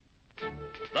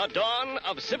The dawn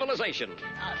of civilization.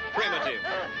 Primitive.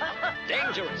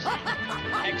 Dangerous.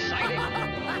 Exciting.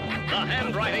 The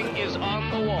handwriting is on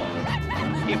the wall.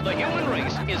 If the human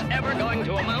race is ever going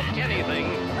to amount to anything,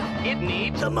 it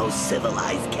needs the most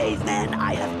civilized caveman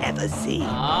I have ever seen.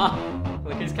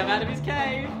 Look who's come out of his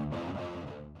cave.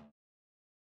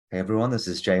 Hey everyone, this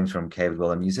is James from Cave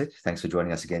Dweller Music. Thanks for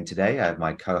joining us again today. I have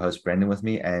my co-host Brendan with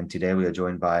me, and today we are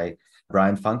joined by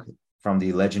Bryan Funck from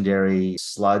the legendary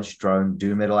sludge drone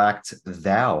doom metal act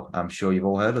Thou. I'm sure you've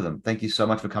all heard of them. Thank you so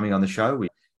much for coming on the show. We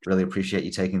really appreciate you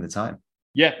taking the time.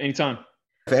 Yeah, anytime.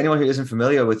 For anyone who isn't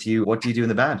familiar with you, what do you do in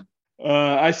the band?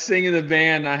 I sing in the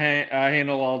band. I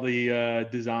handle all the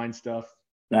design stuff.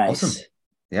 Nice. Awesome.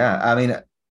 Yeah, I mean,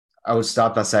 I would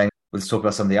start by saying, let's talk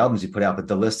about some of the albums you put out, but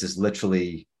the list is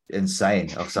literally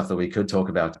insane of stuff that we could talk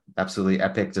about. Absolutely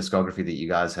epic discography that you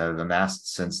guys have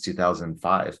amassed since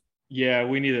 2005. Yeah,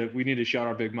 we need to shout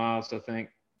our big mouths, I think.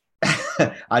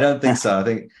 I don't think so. I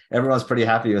think everyone's pretty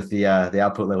happy with the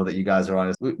output level that you guys are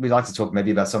on. We'd like to talk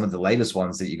maybe about some of the latest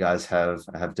ones that you guys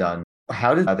have done.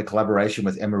 How did the collaboration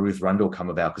with Emma Ruth Rundle come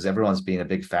about? Because everyone's been a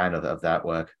big fan of that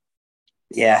work.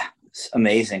 Yeah, it's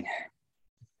amazing.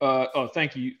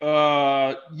 Thank you.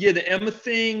 Yeah, the Emma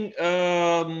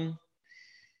thing,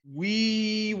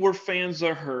 we were fans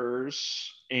of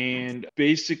hers, and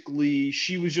basically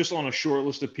she was just on a short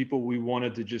list of people we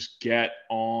wanted to just get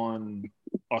on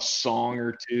a song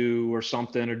or two or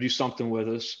something, or do something with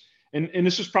us. And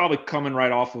this was probably coming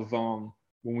right off of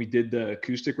when we did the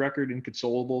acoustic record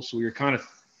Inconsolable. So we were kind of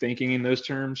thinking in those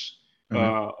terms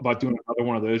about doing another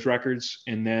one of those records.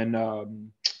 And then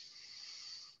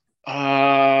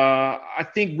I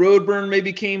think Roadburn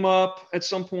maybe came up at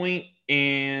some point,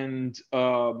 and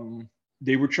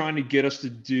they were trying to get us to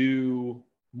do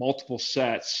multiple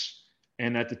sets.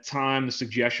 And at the time, the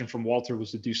suggestion from Walter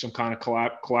was to do some kind of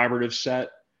collaborative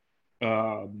set.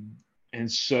 And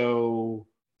so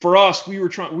for us, we were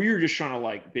just trying to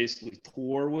like basically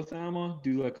tour with Emma,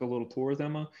 do like a little tour with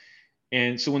Emma.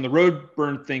 And so when the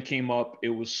Roadburn thing came up, it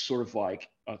was sort of like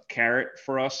a carrot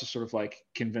for us to sort of like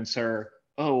convince her,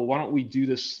 oh, why don't we do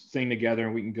this thing together,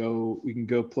 and we can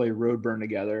go play Roadburn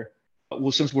together.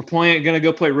 Well, since we're going to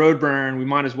go play Roadburn, we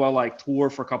might as well like tour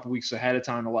for a couple weeks ahead of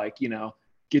time to like,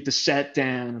 get the set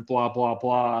down and blah, blah,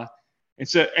 blah. And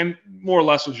so, and more or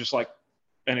less was just like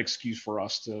an excuse for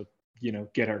us to,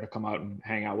 get her to come out and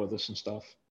hang out with us and stuff.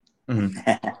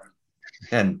 Mm-hmm.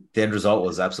 And the end result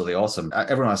was absolutely awesome.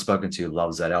 Everyone I've spoken to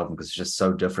loves that album because it's just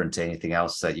so different to anything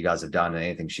else that you guys have done and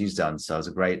anything she's done. So it was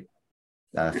a great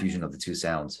fusion of the two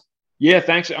sounds. Yeah,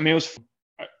 thanks. I mean,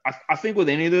 I think with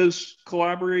any of those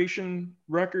collaboration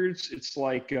records, it's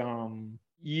like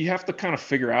you have to kind of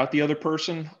figure out the other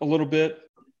person a little bit,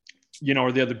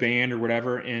 or the other band or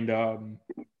whatever. And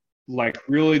like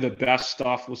really the best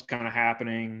stuff was kind of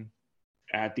happening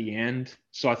at the end.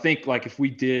 So I think like if we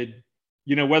did,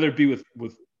 whether it be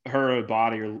with her or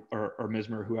Body or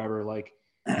Mismer or whoever, like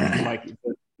the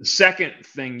second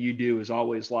thing you do is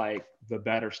always like the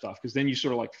better stuff, because then you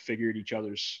sort of like figured each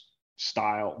other's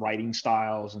writing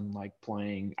styles and like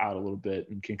playing out a little bit,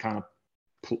 and can kind of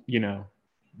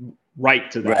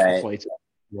write to that. Right. Play to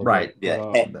that Right.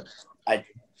 Yeah. I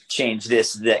change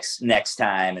this next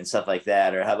time and stuff like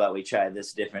that, or how about we try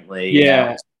this differently?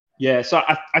 Yeah. So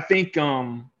I think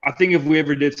if we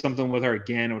ever did something with her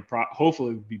again, it would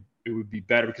hopefully it would be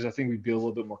better, because I think we'd be a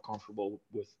little bit more comfortable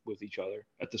with each other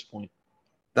at this point.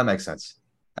 That makes sense.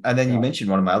 And then you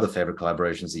mentioned one of my other favorite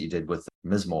collaborations that you did with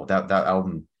Mismore. That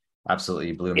album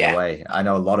absolutely blew me away. I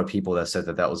know a lot of people that said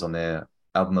that was on their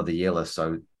album of the year list,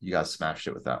 so you guys smashed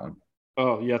it with that one.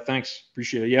 Oh yeah, thanks,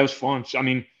 appreciate it. Yeah, it was fun. I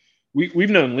mean,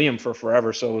 we've known Liam for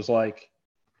forever, so it was like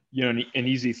an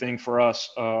easy thing for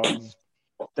us.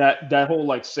 That whole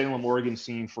like Salem, Oregon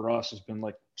scene for us has been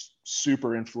like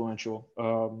super influential.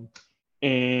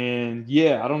 And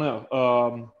yeah, I don't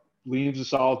know. Liam's a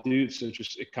solid dude, so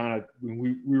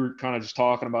we were kind of just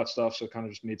talking about stuff, so it kind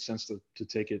of just made sense to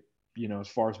take it, as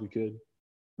far as we could.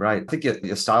 Right. I think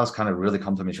your styles kind of really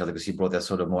complement each other, because you brought that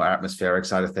sort of more atmospheric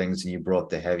side of things, and you brought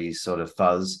the heavy sort of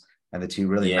fuzz, and the two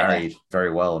really married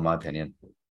very well, in my opinion.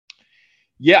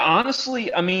 Yeah,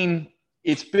 honestly, I mean,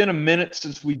 it's been a minute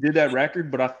since we did that record,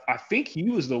 but I think he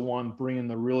was the one bringing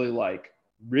the really like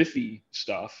riffy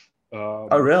stuff. Oh,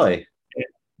 really?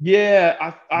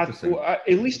 Yeah, I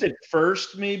at least at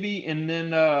first maybe, and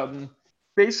then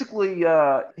basically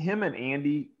him and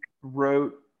Andy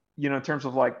wrote, in terms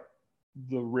of like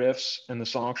the riffs and the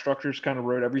song structures, kind of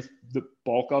wrote the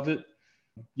bulk of it,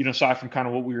 aside from kind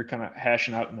of what we were kind of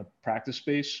hashing out in the practice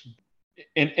space.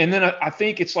 And then I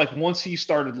think it's like once he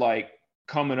started like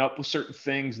coming up with certain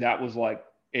things, that was like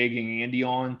egging Andy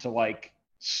on to like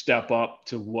step up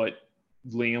to what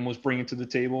Liam was bringing to the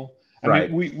table. I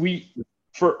Right. mean, we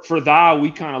for Thou, we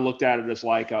kind of looked at it as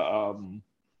like a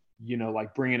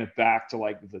like bringing it back to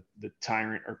like the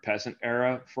tyrant or peasant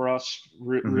era for us,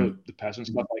 really the peasant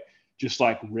stuff, like just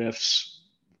like riffs,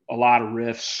 a lot of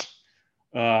riffs,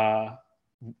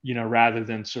 rather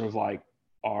than sort of like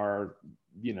our,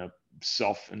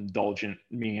 self-indulgent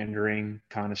meandering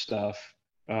kind of stuff.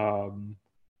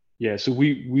 So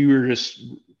we were just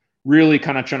really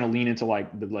kind of trying to lean into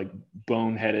like the like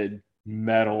boneheaded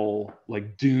metal,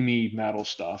 like doomy metal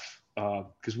stuff,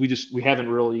 because we haven't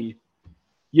really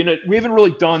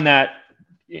done that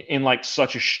in like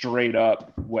such a straight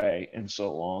up way in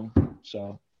so long.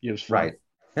 So it was fun. Right.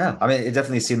 Yeah. I mean, it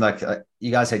definitely seemed like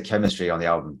you guys had chemistry on the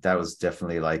album. That was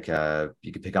definitely like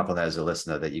you could pick up on that as a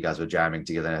listener, that you guys were jamming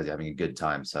together and having a good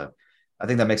time. So I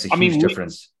think that makes a huge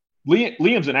difference.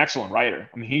 Liam's an excellent writer.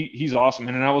 I mean, he's awesome.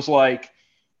 And then I was like,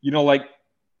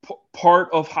 part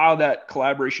of how that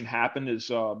collaboration happened is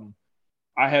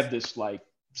I have this like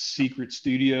secret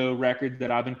studio record that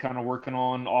I've been kind of working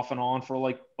on off and on for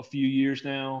like a few years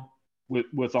now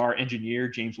with our engineer,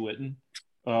 James Whitten.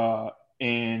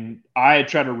 And I had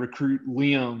tried to recruit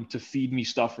Liam to feed me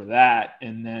stuff for that.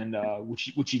 And then,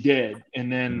 which he did.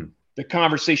 And then the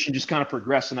conversation just kind of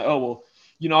progressed. And I've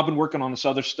been working on this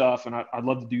other stuff and I'd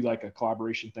love to do like a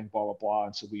collaboration thing, blah, blah, blah.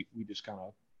 And so we just kind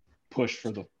of pushed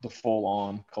for the full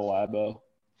on collabo.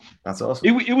 That's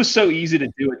awesome. It was so easy to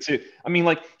do it too. I mean,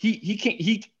 like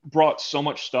he brought so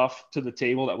much stuff to the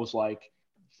table that was like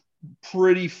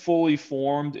pretty fully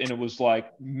formed, and it was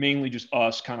like mainly just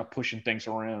us kind of pushing things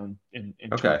around and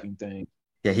tweaking things.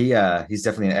 Yeah, he's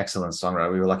definitely an excellent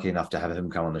songwriter. We were lucky enough to have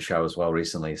him come on the show as well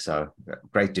recently. So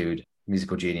great dude,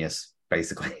 musical genius,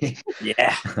 basically.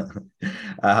 Yeah.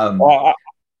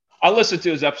 I listened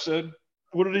to his episode.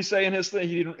 What did he say in his thing?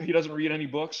 He doesn't read any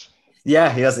books.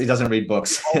 Yeah, he doesn't read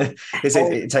books.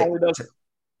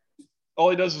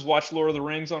 All he does is watch Lord of the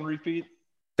Rings on repeat.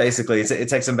 Basically, it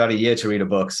takes him about a year to read a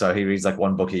book, so he reads like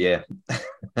one book a year.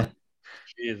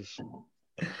 Jesus.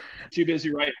 Too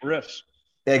busy writing riffs.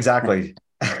 Exactly.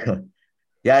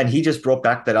 Yeah, and he just brought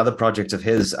back that other project of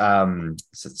his,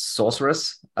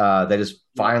 Sorceress. They just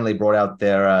finally brought out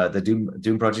their the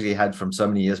Doom project he had from so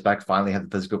many years back. Finally had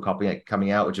the physical copy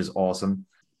coming out, which is awesome.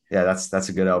 Yeah, that's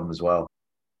a good album as well.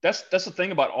 That's the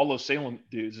thing about all those Salem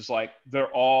dudes is like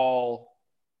they're all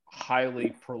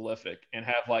highly prolific and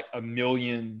have like a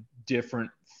million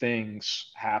different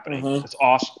things happening. It's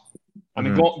awesome. I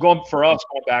mean, going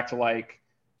back to like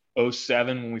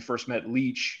 2007 when we first met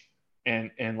Leach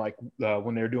and like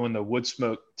when they're doing the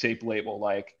Woodsmoke tape label,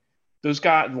 like those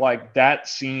guys, like that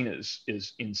scene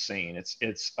is insane. It's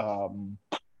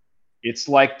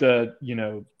like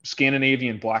the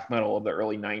Scandinavian black metal of the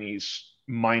early 90s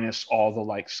minus all the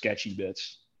like sketchy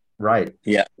bits. Right.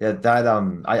 Yeah. That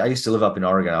I used to live up in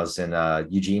Oregon. I was in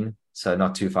Eugene, so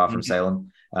not too far from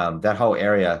Salem. That whole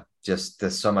area, just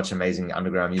there's so much amazing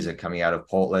underground music coming out of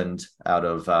Portland, out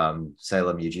of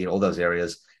Salem, Eugene, all those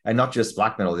areas, and not just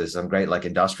black metal. There's some great like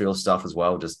industrial stuff as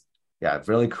well. Just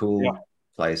really cool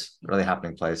place, really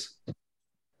happening place.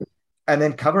 And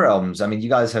then cover albums. I mean, you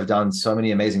guys have done so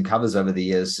many amazing covers over the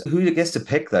years. Who gets to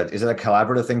pick that? Is it a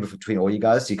collaborative thing between all you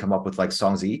guys? Do you come up with like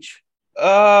songs each?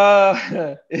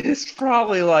 It's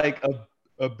probably like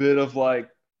a bit of like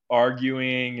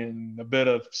arguing and a bit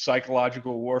of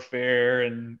psychological warfare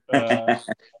and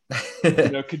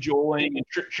cajoling and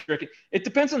tricking. It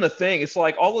depends on the thing. It's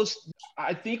like all those.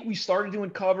 I think we started doing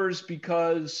covers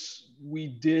because we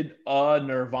did a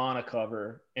Nirvana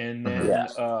cover, and then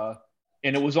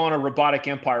and it was on a Robotic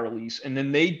Empire release, and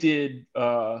then they did.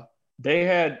 They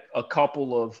had a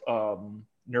couple of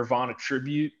Nirvana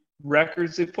tribute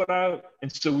records they put out,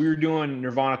 and so we were doing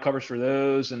Nirvana covers for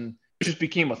those, and it just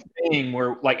became a thing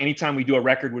where like anytime we do a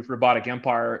record with Robotic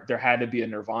Empire, there had to be a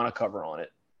Nirvana cover on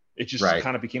it. It just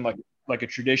kind of became like a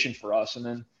tradition for us. And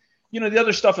then the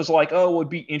other stuff is like, oh, it would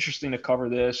be interesting to cover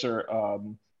this, or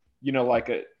like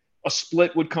a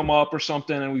split would come up or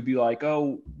something, and we'd be like,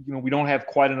 oh, we don't have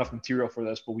quite enough material for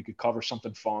this, but we could cover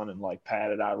something fun and like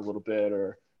pad it out a little bit,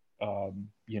 or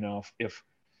if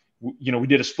we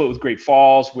did a split with Great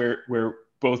Falls where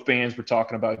both bands were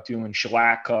talking about doing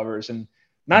shellac covers, and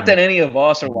not that any of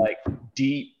us are like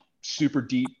super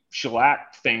deep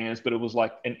shellac fans, but it was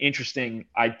like an interesting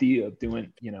idea of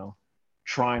doing,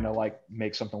 trying to like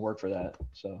make something work for that.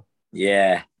 So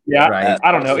right.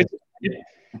 I don't know.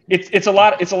 It's a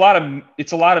lot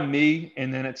of me,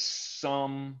 and then it's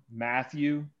some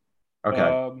Matthew.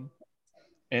 Okay.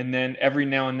 And then every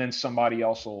now and then somebody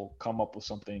else will come up with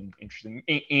something interesting.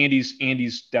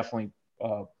 Andy's definitely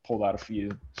pulled out a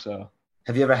few. So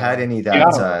Have you ever had any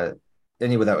that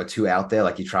any that were too out there?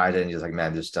 Like you tried it and you're like,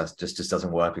 man, this just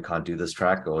doesn't work. We can't do this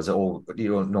track, or is it all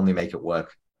you don't normally make it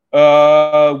work?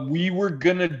 We were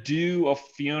gonna do a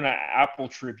Fiona Apple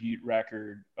tribute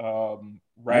record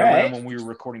right around when we were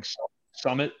recording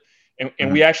Summit,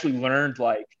 and we actually learned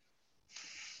like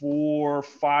 4,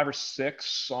 5, or 6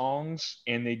 songs,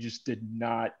 and they just did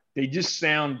not. They just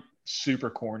sound super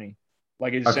corny.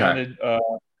 Like it sounded.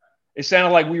 It sounded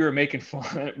like we were making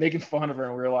fun of her,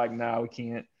 and we were like, "No, we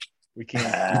can't do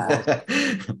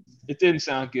this." It didn't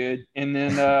sound good. And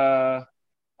then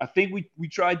I think we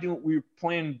tried doing. We were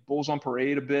playing Bulls on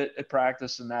Parade a bit at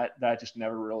practice, and that just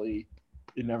never really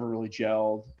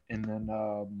gelled. And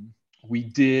then we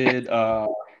did a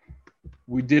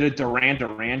Duran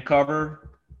Duran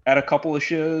cover at a couple of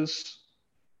shows,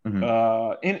 and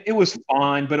it was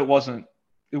fine, but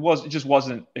it just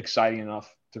wasn't exciting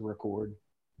enough to record.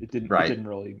 It didn't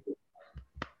really.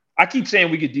 I keep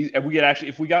saying we could actually,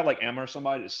 if we got like Emma or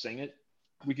somebody to sing it,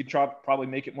 we could probably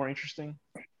make it more interesting.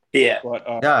 Yeah. But,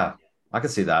 yeah, I could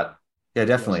see that. Yeah,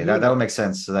 definitely. That would make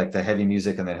sense. So like the heavy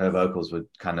music and then her vocals would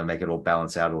kind of make it all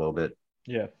balance out a little bit.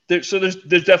 Yeah. So there's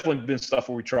definitely been stuff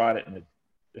where we tried it and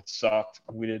it sucked.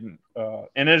 We didn't.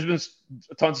 And there's been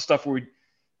tons of stuff where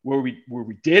we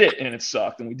did it and it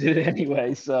sucked and we did it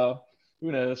anyway. So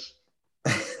who knows?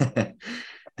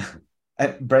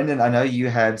 Brendan, I know you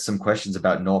had some questions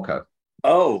about Norco.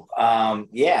 Oh,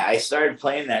 yeah. I started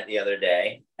playing that the other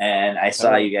day, and I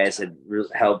saw you guys had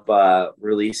helped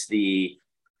release the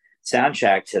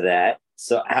soundtrack to that.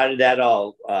 So how did that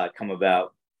all come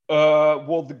about?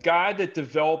 Well, the guy that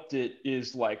developed it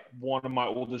is like one of my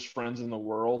oldest friends in the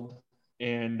world,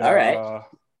 and all right.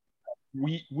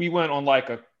 We went on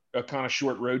like a kind of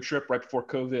short road trip right before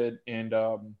COVID, and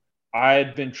I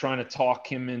had been trying to talk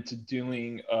him into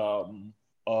doing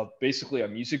basically a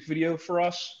music video for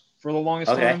us for the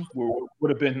longest time. Would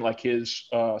have been like his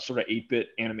sort of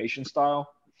 8-bit animation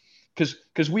style.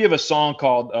 Because we have a song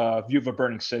called View of a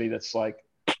Burning City that's like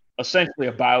essentially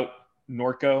about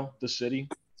Norco, the city.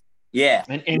 Yeah.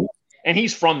 And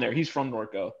he's from there. He's from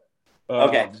Norco.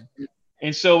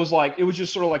 And so it was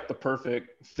just sort of like the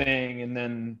perfect thing. And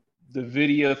then the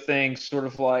video thing sort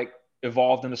of like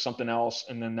evolved into something else,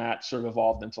 and then that sort of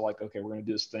evolved into like, okay, we're going to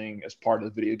do this thing as part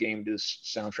of the video game, do this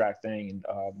soundtrack thing.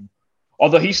 And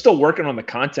although he's still working on the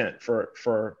content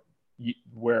for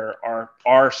where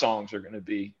our songs are going to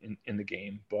be in the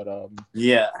game, but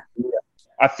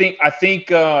I think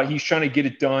he's trying to get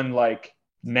it done like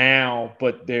now,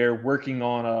 but they're working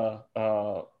on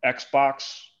a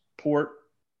Xbox port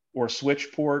or a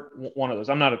Switch port, one of those.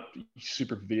 I'm not a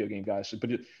super video game guy, but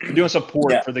they're doing some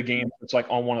port for the game. It's like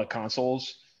on one of the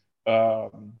consoles,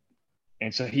 and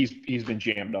so he's been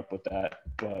jammed up with that.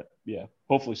 But yeah,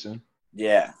 hopefully soon.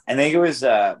 Yeah, I think it was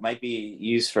might be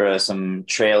used for some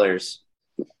trailers.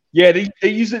 Yeah, they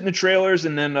used it in the trailers,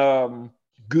 and then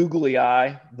Googly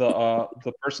Eye,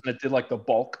 the person that did like the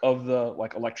bulk of the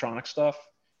like electronic stuff,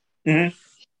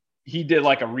 he did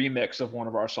like a remix of one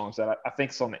of our songs that I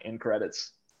think is on the end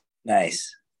credits.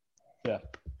 Nice. Yeah.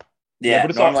 But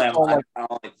it's normally I don't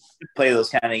like play those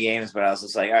kind of games, but I was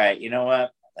just like, all right, you know what?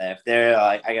 If they're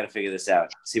like, I got to figure this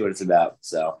out, see what it's about.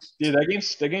 So yeah, that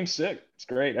game's sick. It's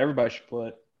great. Everybody should play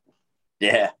it.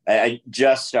 Yeah, I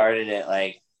just started it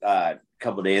like a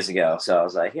couple days ago, so I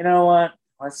was like, you know what?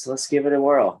 Let's give it a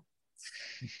whirl.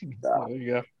 So, there you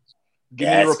go. Give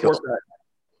me a report.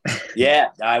 Cool. Yeah,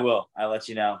 I will. I'll let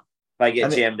you know. If I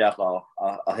get jammed up,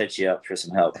 I'll hit you up for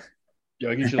some help. Yeah,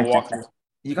 I'll get you the walkthrough.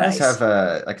 You guys have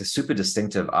like a super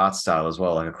distinctive art style as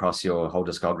well, like across your whole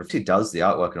discography. Who does the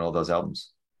artwork in all those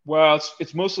albums? Well,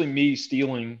 it's mostly me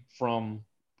stealing from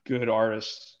good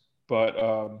artists,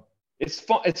 but it's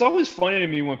fun. It's always funny to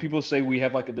me when people say we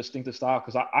have like a distinctive style,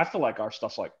 because I feel like our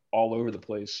stuff's like all over the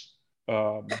place.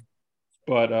 But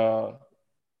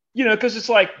you know, because it's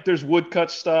like there's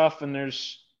woodcut stuff and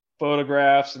there's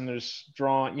photographs and there's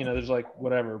drawing, you know, there's like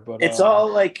whatever, but it's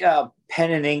all like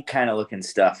pen and ink kind of looking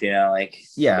stuff, you know, like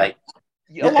a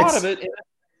lot of it. And,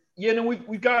 you know,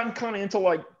 we've gotten kind of into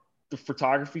like the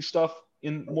photography stuff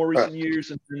in more recent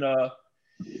years, and then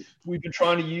we've been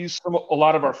trying to use a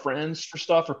lot of our friends for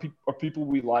stuff, or people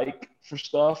we like for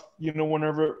stuff, you know,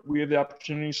 whenever we have the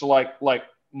opportunity. So like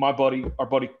our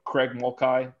buddy Craig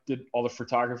Mulcahy did all the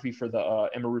photography for the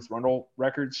Emma Ruth Rundle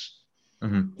records.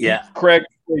 Mm-hmm. Yeah, Craig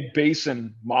played bass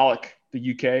in Moloch,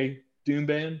 the UK doom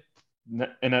band,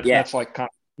 and that's like kind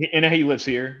of, and he lives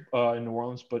here in New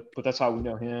Orleans, but that's how we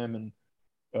know him.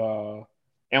 And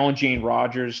Ellen Jane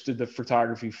Rogers did the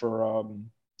photography for,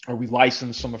 or we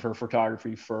licensed some of her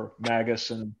photography for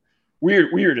Magus, and we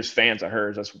were just fans of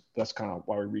hers. That's kind of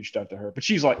why we reached out to her. But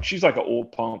she's like an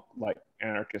old punk, like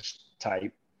anarchist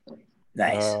type.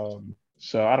 Nice.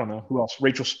 So I don't know who else.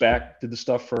 Rachel Speck did the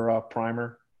stuff for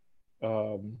Primer,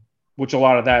 which a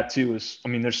lot of that too is. I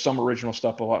mean, there's some original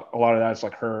stuff, but a lot of that is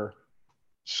like her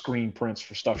screen prints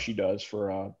for stuff she does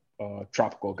for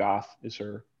Tropical Goth is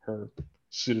her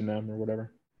pseudonym or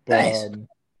whatever. But, Nice.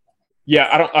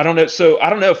 Yeah, I don't know. So I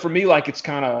don't know. For me, like it's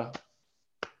kind of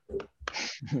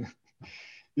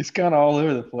all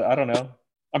over the place. I don't know.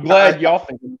 I'm glad y'all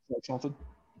think it's something.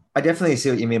 I definitely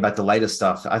see what you mean about the later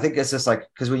stuff. I think it's just like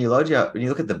because when you look at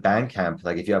the Bandcamp,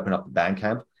 like if you open up the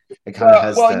Bandcamp, it kind of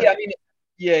has.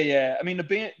 Yeah. I mean, the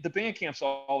Bandcamp's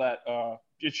all that.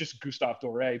 It's just Gustave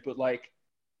Doré, but like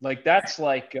that's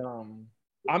like I'm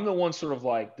the one sort of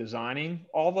like designing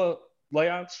all the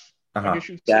layouts. I guess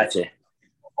you'd say. Gotcha.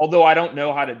 Although I don't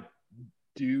know how to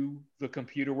do the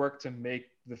computer work to make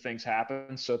the things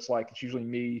happen, so it's usually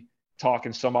me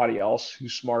talking somebody else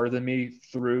who's smarter than me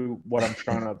through what I'm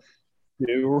trying to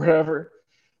do or whatever.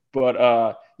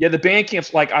 But yeah, the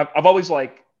Bandcamp's like I've always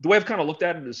like the way I've kind of looked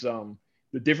at it is the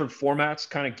different formats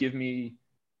kind of give me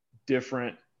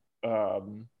different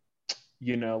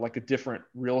like a different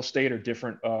real estate or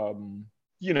different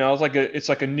it's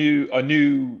like a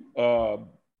new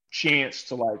chance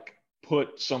to like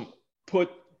put some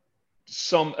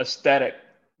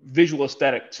visual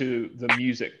aesthetic to the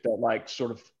music that like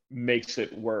sort of makes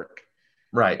it work.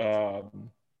 Right.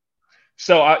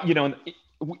 So and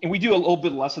we do a little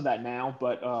bit less of that now,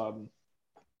 but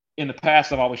in the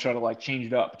past I've always tried to like change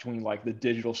it up between like the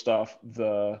digital stuff,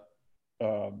 the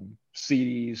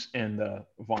CDs and the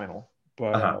vinyl.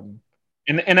 But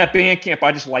and at Bandcamp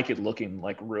I just like it looking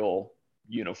like real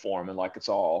uniform and like it's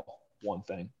all one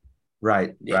thing.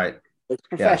 Right. It's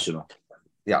professional.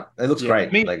 Yeah, it looks great.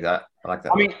 I mean, like that. I like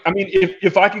that. I mean,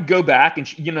 if I could go back and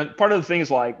part of the thing is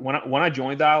like when I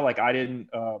joined that, like I didn't.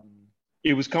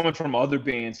 It was coming from other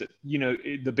bands that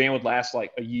the band would last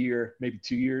like a year, maybe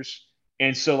 2 years,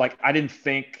 and so like I didn't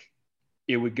think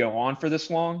it would go on for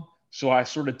this long. So I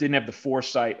sort of didn't have the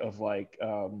foresight of like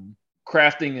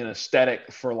crafting an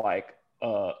aesthetic for like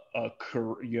a like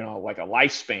a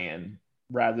lifespan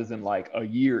rather than like a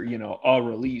year, a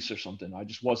release or something. I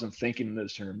just wasn't thinking in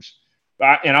those terms.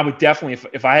 And I would definitely,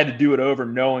 if I had to do it over,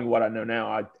 knowing what I know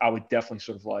now, I would definitely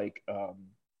sort of like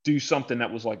do something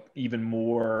that was like even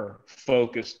more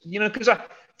focused, because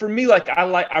for me, like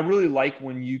I really like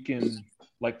when you can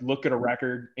like look at a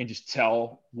record and just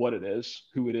tell what it is,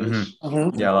 who it is.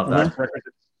 Mm-hmm. Yeah, I love that.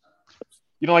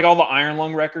 Like all the Iron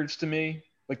Lung records to me,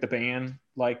 like the band,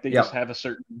 like they just have a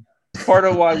certain part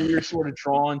of why we were sort of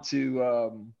drawn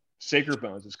to Sacred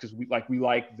Bones is because we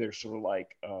like their sort of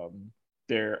like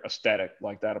their aesthetic,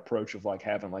 like that approach of like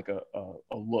having like a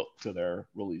look to their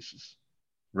releases.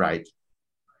 Right.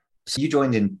 So you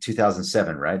joined in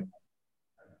 2007, right?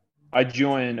 I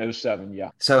joined in 2007,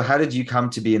 yeah. So how did you come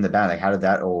to be in the band? Like, how did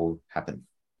that all happen?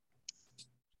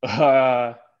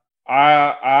 I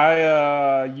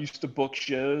used to book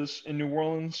shows in New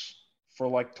Orleans for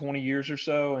like 20 years or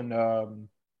so, and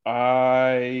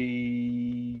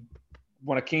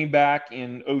when I came back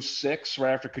in 2006,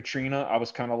 right after Katrina, I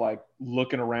was kind of like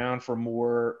looking around for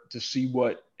more to see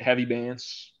what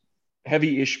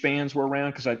heavy-ish bands were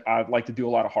around because I'd like to do a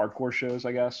lot of hardcore shows,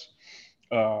 I guess.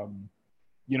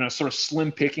 Sort of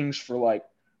slim pickings for like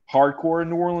hardcore in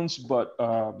New Orleans, but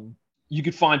you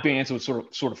could find bands that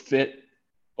would sort of fit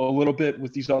a little bit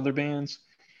with these other bands.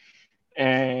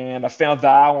 And I found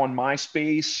Thou on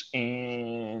MySpace,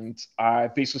 and I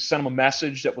basically sent them a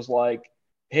message that was like,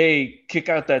 hey, kick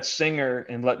out that singer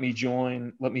and let me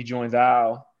join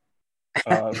Thou.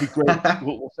 It'd be great.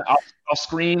 I'll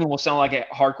scream and we'll sound like a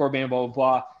hardcore band, blah, blah,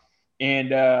 blah.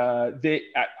 And I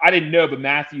didn't know, but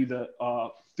Matthew, the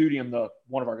Thudium,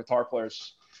 one of our guitar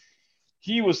players,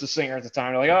 he was the singer at the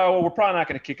time. They're like, oh, well, we're probably not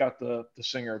going to kick out the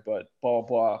singer, but blah,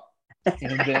 blah, blah.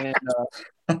 And then,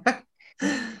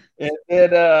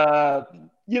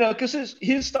 because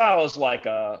his style is like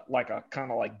a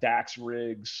kind of like Dax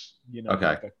Riggs,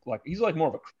 Okay. like he's like more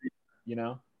of a creep,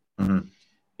 Mm-hmm.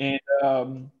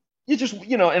 And it just,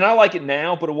 and I like it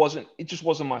now, but it just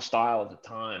wasn't my style at the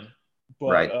time.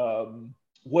 But Right.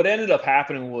 What ended up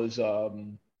happening was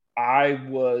I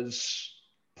was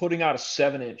putting out a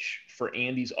 7-inch for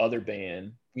Andy's other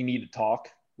band, We Need to Talk,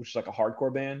 which is like a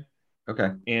hardcore band.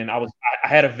 Okay. And I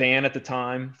had a van at the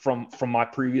time from my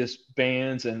previous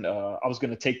bands, and I was going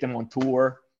to take them on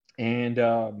tour. And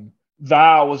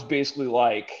Thou was basically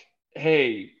like,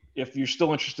 hey, if you're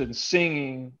still interested in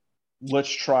singing, let's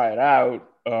try it out.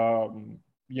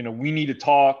 We Need to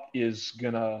Talk is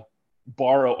going to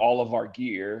borrow all of our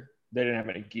gear. They didn't have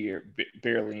any gear,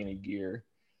 barely any gear.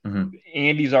 Mhm.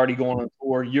 Andy's already going on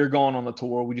tour. You're going on the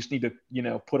tour. We just need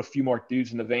to, put a few more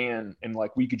dudes in the van, and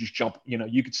like we could just jump.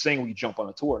 You could sing. We could jump on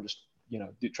a tour and just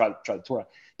try the tour.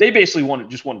 They basically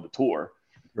wanted the tour,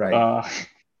 Right.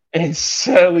 and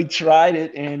so we tried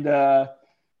it, and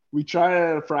we tried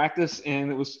it at a practice,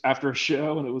 and it was after a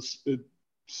show, and it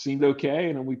seemed okay,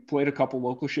 and then we played a couple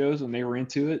local shows, and they were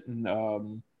into it, and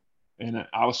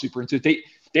I was super into it.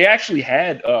 They actually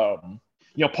had.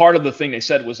 Part of the thing they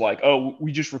said was like, oh,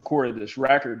 we just recorded this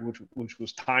record, which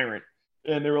was Tyrant.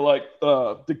 And they were like,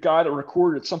 the guy that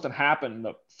recorded it, something happened,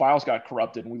 the files got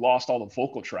corrupted, and we lost all the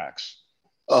vocal tracks.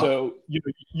 Oh. So,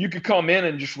 you could come in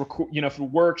and just record, if it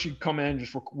works, you come in and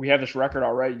just, we have this record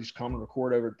already, you just come and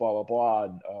record over it, blah, blah, blah.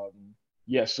 And,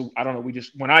 so I don't know,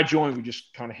 when I joined, we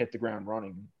just kind of hit the ground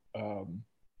running.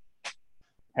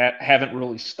 Haven't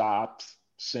really stopped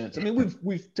since. I mean,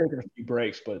 we've taken a few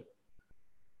breaks, but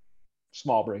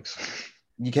small breaks.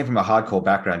 You came from a hardcore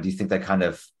background. Do you think that kind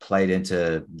of played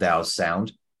into Thou's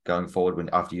sound going forward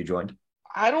after you joined?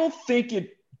 I don't think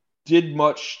it did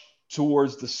much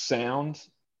towards the sound.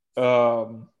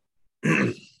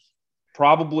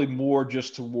 Probably more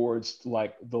just towards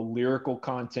like the lyrical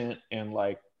content and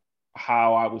like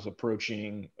how I was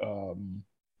approaching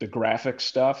the graphic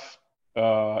stuff,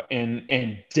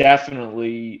 and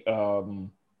definitely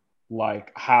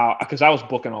like how, because I was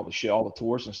booking all the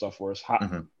tours and stuff for us,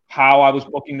 how I was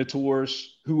booking the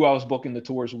tours, who I was booking the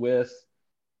tours with,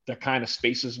 the kind of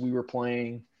spaces we were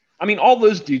playing. I mean, all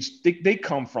those dudes, they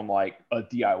come from like a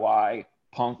DIY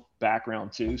punk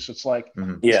background too. So it's like,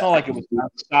 it's not like it was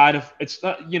outside of, it's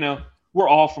not, we're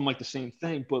all from like the same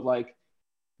thing, but like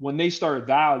when they started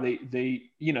Thou,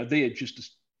 they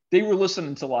were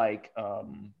listening to like,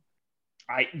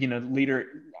 later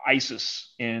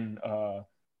ISIS and,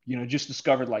 just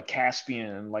discovered like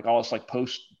Caspian, like all this like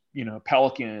post,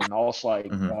 Pelican, all this like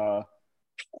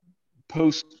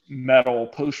post metal,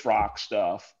 post rock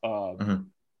stuff, and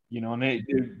they're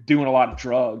doing a lot of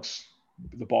drugs,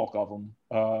 the bulk of them.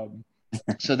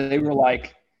 So they were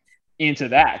like into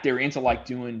that. They were into like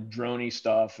doing droney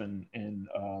stuff and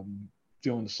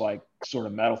doing this like sort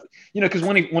of metal, because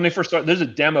when they first started, there's a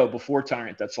demo before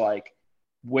Tyrant that's like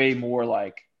way more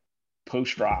like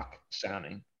post rock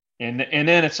sounding. And then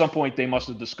at some point they must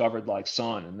have discovered like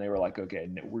Sun, and they were like, okay,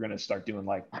 we're gonna start doing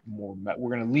like more.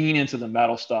 We're gonna lean into the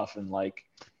metal stuff and like,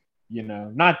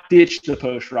 not ditch the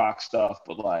post rock stuff,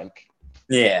 but like,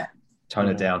 tone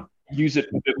it down, use it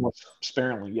a bit more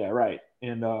sparingly. Yeah, right.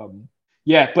 And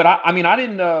but I mean, I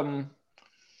didn't.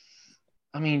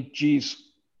 Geez,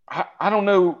 I don't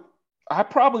know. I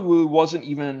probably wasn't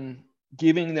even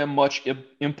giving them much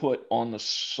input on the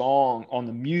song, on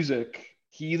the music.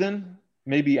 Heathen.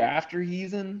 Maybe after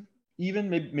Heathen, even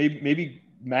maybe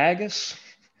Magus,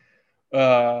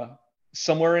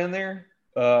 somewhere in there.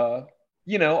 Other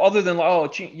than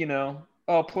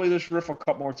I'll play this riff a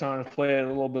couple more times, play it a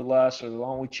little bit less, or why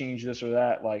don't we change this or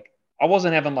that? Like I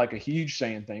wasn't having like a huge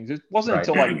say in things. It wasn't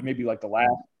until like maybe like the last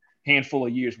handful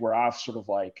of years where I've sort of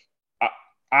like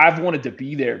I've wanted to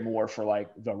be there more for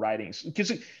like the writings, because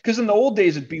in the old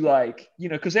days it'd be like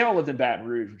because they all lived in Baton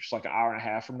Rouge, which is like an hour and a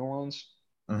half from New Orleans.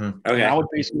 Okay.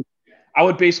 I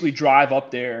would basically drive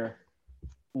up there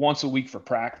once a week for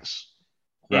practice.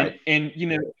 Right. And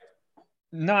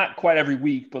not quite every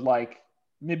week, but like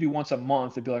maybe once a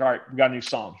month, they'd be like, all right, we got a new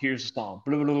song. Here's the song.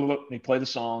 Blah, blah, blah, blah. They play the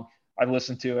song. I'd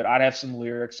listen to it. I'd have some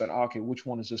lyrics. Okay, which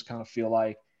one does this kind of feel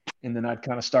like? And then I'd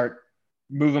kind of start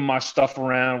moving my stuff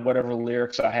around, whatever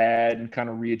lyrics I had, and kind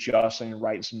of readjusting and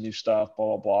writing some new stuff,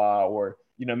 blah, blah, blah. Or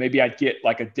maybe I'd get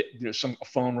like a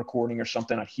phone recording or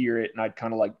something. I'd hear it and I'd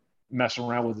kind of like mess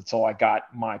around with it till I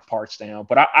got my parts down.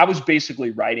 But I was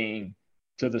basically writing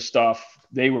to the stuff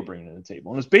they were bringing to the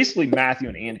table. And it's basically Matthew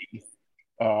and Andy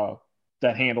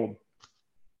that handled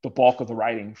the bulk of the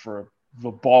writing for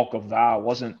the bulk of Thou.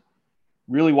 Wasn't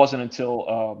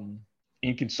until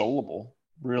Inconsolable,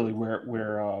 really,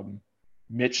 where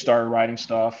Mitch started writing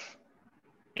stuff.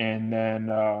 And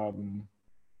then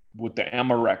with the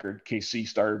Emma record, KC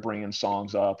started bringing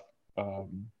songs up.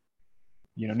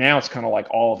 Now it's kind of like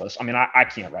all of us. I mean, I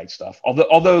can't write stuff.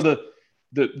 Although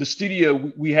the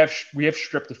studio, we have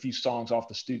stripped a few songs off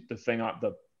the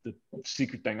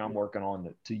secret thing I'm working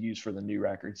on to use for the new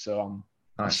record. So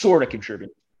I sort of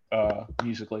contribute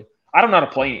musically. I don't know how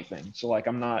to play anything, so like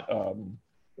I'm not.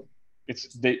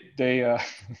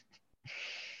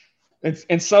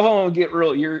 And some of them get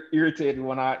real irritated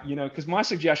when because my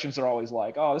suggestions are always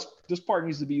like, oh, this part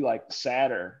needs to be like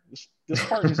sadder. This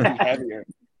part needs to be heavier.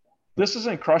 This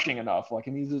isn't crushing enough. Like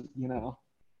it needs to,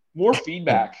 more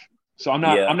feedback. So I'm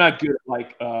not good at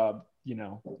like,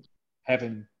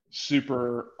 having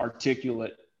super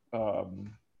articulate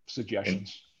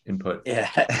suggestions. Input. Yeah.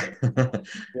 Yeah.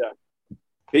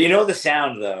 But you know the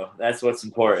sound though. That's what's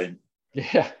important.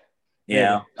 Yeah. You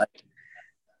know, like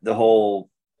the whole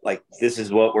like this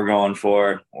is what we're going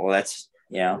for. Well, that's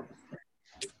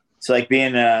it's like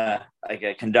being like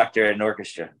a conductor at an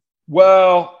orchestra.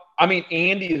 Well, I mean,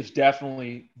 Andy is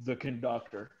definitely the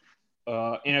conductor.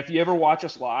 And if you ever watch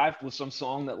us live with some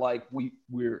song that like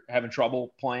we're having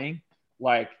trouble playing,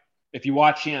 like if you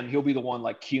watch him, he'll be the one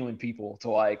like cueing people to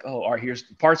like, oh, all right, here's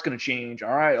the part's gonna change.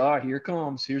 All right, oh, here it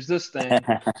comes. Here's this thing.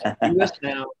 Do this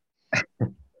now.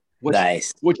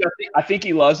 Nice. Which I think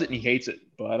he loves it and he hates it,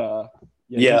 but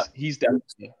he's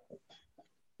definitely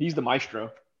he's the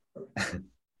maestro.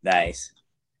 Nice.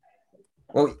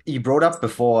 Well, you brought up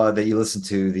before that you listened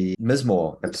to the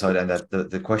Mismore episode and that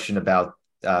the question about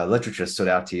literature stood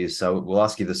out to you. So we'll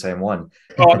ask you the same one.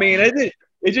 Oh, I mean,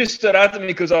 it just stood out to me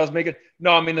because I was making –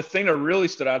 no, I mean, the thing that really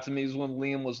stood out to me is when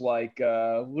Liam was like,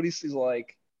 what is he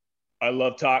like? I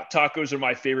love tacos are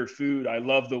my favorite food. I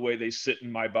love the way they sit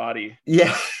in my body.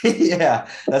 Yeah, yeah,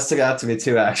 that stuck out to me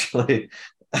too, actually.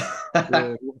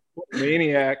 Yeah,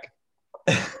 maniac.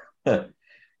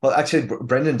 Well, actually,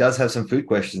 Brendan does have some food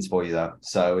questions for you, though,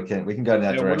 so we can go in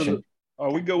that direction.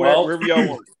 We go wherever y'all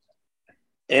want.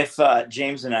 If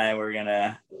James and I were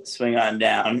gonna swing on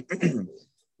down,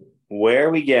 where are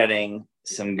we getting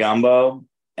some gumbo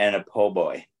and a po'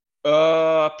 boy?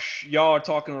 Y'all are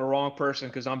talking to the wrong person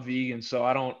because I'm vegan, so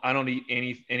I don't eat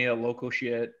any of the local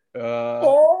shit.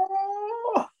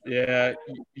 Yeah,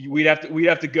 we'd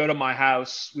have to go to my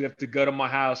house. We'd have to go to my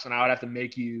house, and I would have to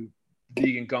make you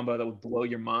vegan gumbo that would blow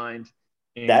your mind.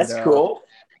 And, that's cool.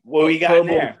 What we got in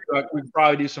there? We'd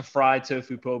probably do some fried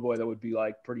tofu po' boy that would be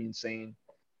like pretty insane.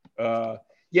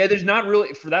 Yeah, there's not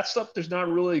really for that stuff. There's not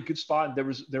really a good spot.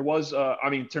 There was. I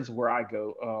mean, in terms of where I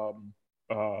go,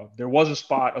 there was a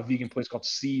spot, a vegan place called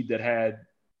Seed that had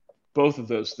both of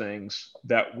those things.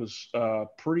 That was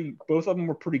pretty. Both of them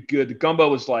were pretty good. The gumbo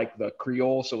was like the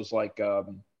Creole, so it was like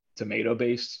tomato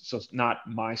based. So it's not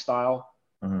my style.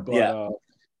 Mm-hmm. But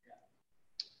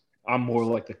I'm more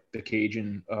like the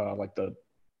Cajun, like the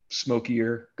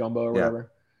smokier gumbo or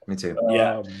whatever. Me too.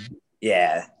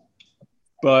 Yeah.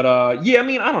 But yeah, I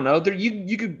mean, I don't know. There,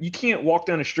 you can't walk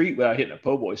down the street without hitting a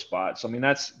po' boy spot. So I mean,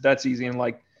 that's easy. And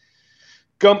like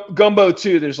gumbo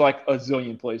too, there's like a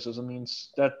zillion places. I mean,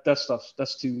 that stuff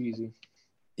that's too easy.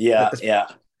 Yeah.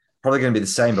 Probably going to be the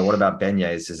same. But what about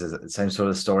beignets? Is it the same sort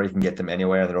of story? You can get them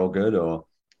anywhere and they're all good, or?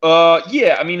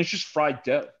 Yeah. I mean, it's just fried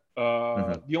dough.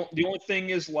 Mm-hmm. The only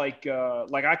thing is like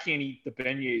I can't eat the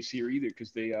beignets here either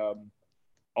because they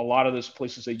a lot of those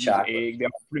places they use egg. They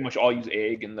pretty much all use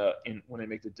egg in when they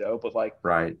make the dough. But like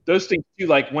those things too.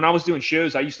 Like when I was doing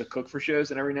shows, I used to cook for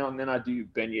shows, and every now and then I do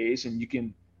beignets, and you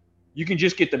can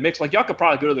just get the mix. Like y'all could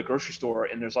probably go to the grocery store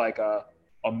and there's like a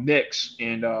mix,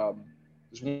 and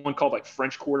there's one called like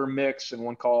French Quarter mix, and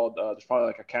one called there's probably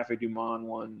like a Cafe Du Monde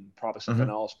one, probably something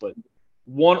else, but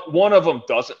one of them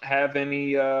doesn't have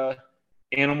any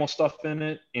animal stuff in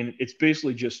it, and it's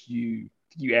basically just you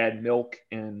add milk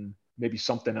and maybe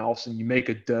something else, and you make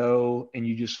a dough, and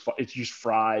it's just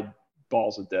fried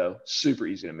balls of dough. Super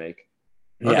easy to make.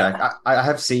 Okay, I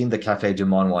have seen the Cafe Du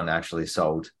Monde one actually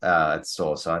sold at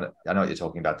store, so I know what you're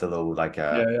talking about. The little like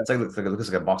it's like it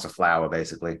looks like a box of flour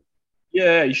basically.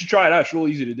 Yeah, you should try it out. It's real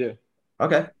easy to do.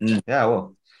 Okay, yeah,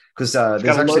 well, because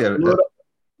there's actually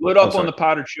load up on the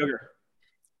powdered sugar.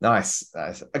 Nice.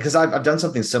 Because I've done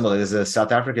something similar. There's a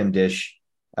South African dish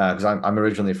because I'm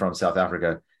originally from South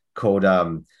Africa called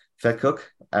vet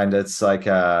cook, and it's like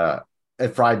a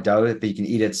fried dough, but you can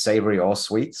eat it savory or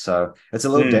sweet. So it's a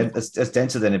little it's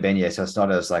denser than a beignet, so it's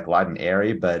not as like light and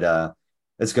airy, but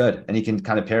it's good, and you can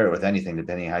kind of pair it with anything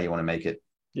depending on how you want to make it.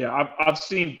 Yeah,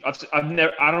 I've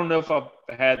never. I don't know if I've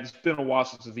had. It's been a while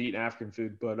since I've eaten African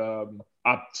food, but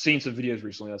I've seen some videos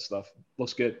recently. That stuff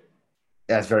looks good.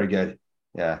 Yeah, it's very good.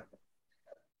 Yeah,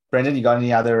 Brendan, you got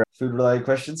any other food related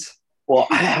questions? Well,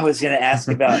 I was going to ask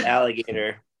about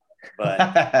alligator,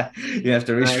 but you have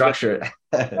to restructure it.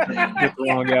 Get the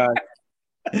wrong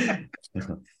guy.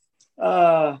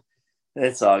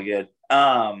 It's all good.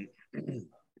 I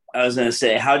was going to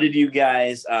say, how did you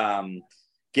guys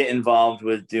get involved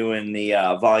with doing the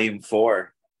Volume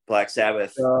 4 Black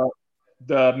Sabbath?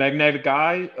 The Magnetic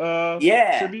Eye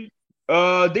tribute?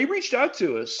 They reached out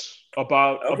to us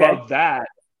about that,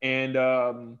 and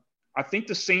I think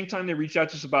the same time they reached out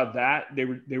to us about that, they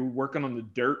were working on the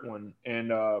Dirt one and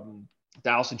the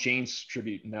Alice in Chains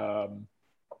tribute, and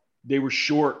they were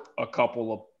short a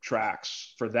couple of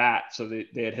tracks for that, so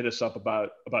they had hit us up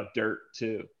about Dirt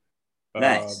too.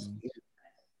 Nice.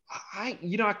 I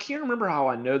can't remember how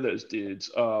I know those dudes.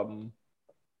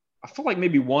 I feel like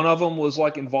maybe one of them was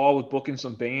like involved with booking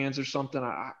some bands or something.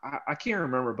 I can't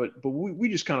remember, but we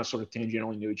just kind of sort of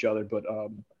tangentially knew each other. But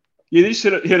yeah, they just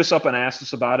hit us up and asked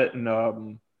us about it,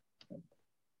 and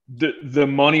the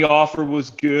money offer was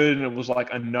good, and it was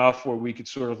like enough where we could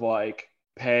sort of like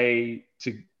pay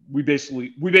to. We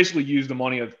basically used the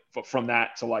money from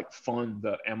that to like fund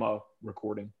the Emma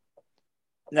recording.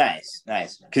 Nice.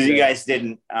 Because you guys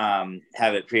didn't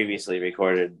have it previously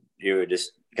recorded. You were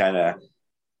just kind of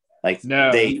like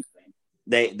they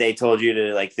told you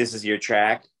to like, this is your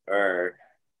track, or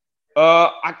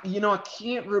I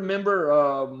can't remember.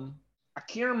 I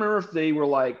can't remember if they were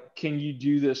like, "Can you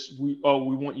do this? We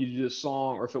want you to do this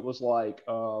song," or if it was like,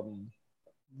 "What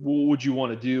would you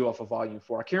want to do off of Volume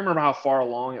 4?" I can't remember how far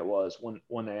along it was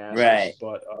when they asked us.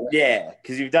 But yeah,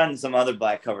 because you've done some other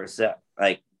Black covers,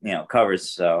 like covers.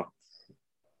 So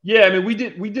yeah, I mean, we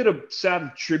did a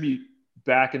Sabbath tribute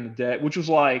back in the day, which was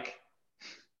like,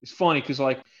 it's funny because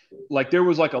like there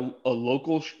was like a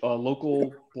local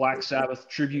Black Sabbath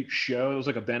tribute show. It was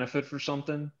like a benefit for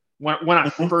something when I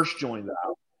first joined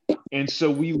that, and so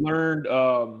we learned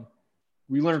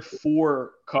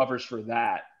 4 covers for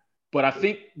that. But I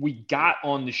think we got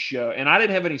on the show, and I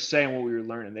didn't have any say in what we were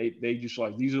learning. They just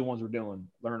like, these are the ones we're doing,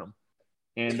 learn them.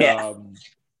 And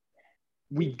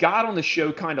we got on the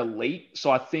show kind of late,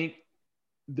 so I think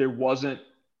there wasn't,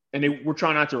 and we're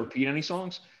trying not to repeat any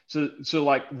songs. So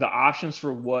like the options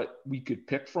for what we could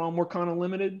pick from were kind of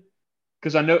limited.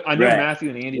 Because I know Matthew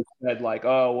and Andy said like,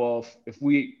 oh well, if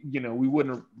we we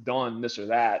wouldn't have done this or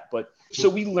that. But so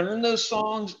we learned those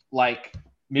songs like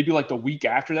maybe like the week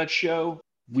after that show.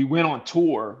 We went on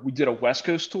tour. We did a West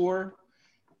Coast tour,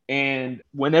 and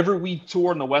whenever we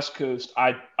toured on the West Coast,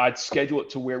 I'd schedule it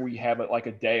to where we have like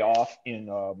a day off in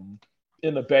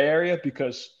the Bay Area,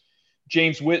 because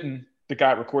James Whitten, the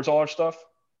guy that records all our stuff,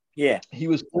 he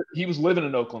was living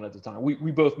in Oakland at the time.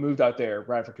 We both moved out there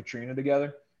right after Katrina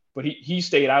together, but he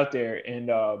stayed out there,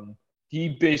 and he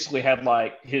basically had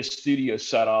like his studio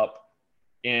set up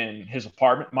in his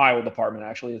apartment, my old apartment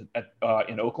actually,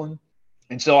 in Oakland.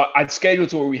 And so I'd schedule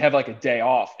it to where we have like a day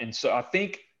off. And so I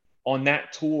think on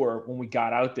that tour, when we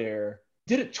got out there,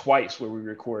 did it twice where we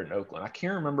recorded in Oakland. I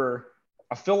can't remember.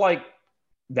 I feel like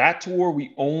that tour,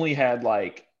 we only had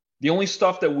like, the only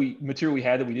stuff material we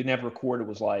had that we didn't have recorded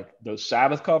was like those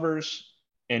Sabbath covers,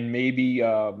 and maybe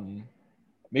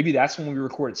that's when we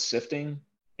recorded Sifting,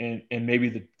 and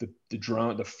maybe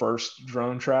the first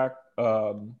drone track.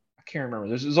 I can't remember.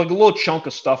 There's like a little chunk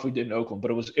of stuff we did in Oakland,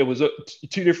 but it was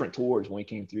 2 different tours when we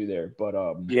came through there. But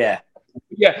yeah.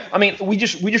 I mean, we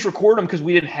just recorded them because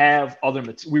we didn't have other.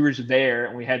 We were just there,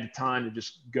 and we had the time to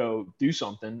just go do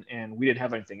something, and we didn't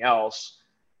have anything else.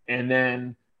 And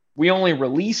then we only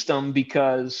released them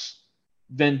because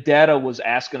Vendetta was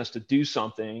asking us to do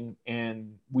something,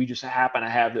 and we just happened to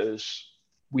have those.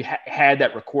 We had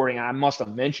that recording. I must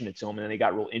have mentioned it to them, and they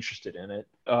got real interested in it.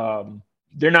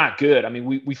 They're not good. I mean,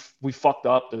 we fucked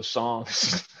up those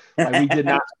songs. Like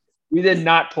we did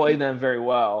not play them very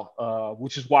well,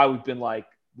 which is why we've been like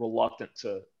reluctant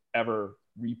to ever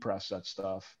repress that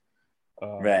stuff.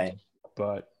 Right.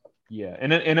 But yeah,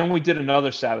 and then we did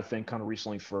another Sabbath thing kind of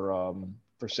recently for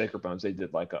Sacred Bones. They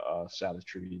did like a Sabbath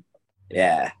tribute.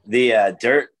 Yeah, the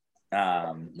Dirt,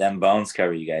 them Bones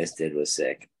cover you guys did was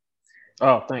sick.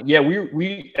 Oh, yeah.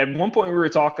 We at one point we were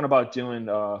talking about doing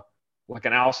like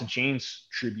an Alice in Chains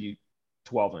tribute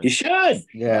 12-inch. You should.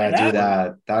 Yeah, do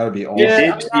that. That would be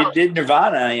awesome. You did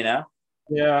Nirvana,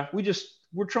 Yeah,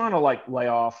 we're trying to like lay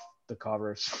off the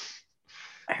covers.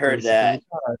 I heard that.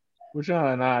 We're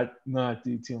trying to not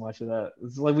do too much of that.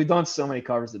 It's like we've done so many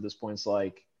covers at this point. It's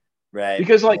like, right,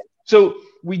 because like, so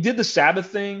we did the Sabbath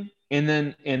thing, and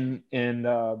then and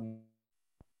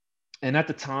at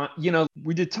the time,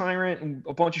 we did Tyrant and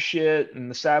a bunch of shit,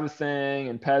 and the Sabbath thing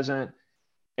and Peasant.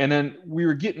 And then we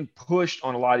were getting pushed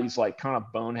on a lot of these like kind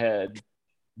of bonehead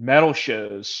metal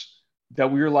shows that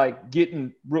we were like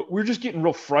we were just getting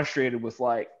real frustrated with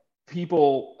like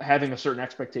people having a certain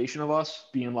expectation of us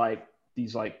being like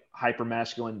these like hyper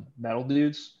masculine metal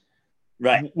dudes.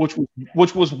 Right.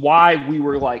 Which was why we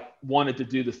were like wanted to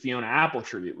do the Fiona Apple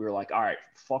tribute. We were like, all right,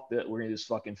 fuck that. We're going to do this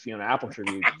fucking Fiona Apple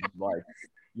tribute. Like,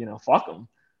 fuck them.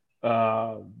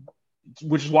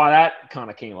 Which is why that kind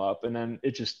of came up, and then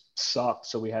it just sucked,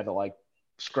 so we had to like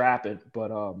scrap it. But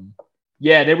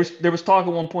yeah, there was talk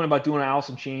at one point about doing an Alice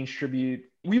in Chains tribute.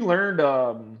 We learned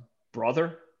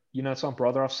Brother, that song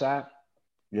Brother off Sat.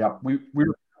 Yeah, we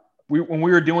when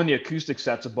we were doing the acoustic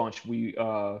sets a bunch, we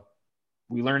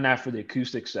learned that for the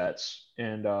acoustic sets,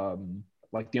 and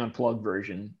like the unplugged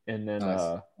version, and then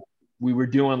nice. we were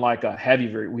doing like a heavy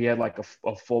version. We had like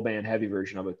a full band heavy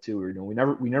version of it too.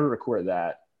 We never recorded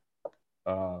that.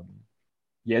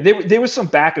 Yeah, there was some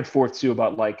back and forth too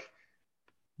about like,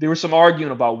 there was some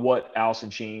arguing about what Alice in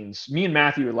Chains. Me and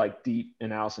Matthew are like deep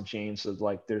in Alice in Chains, so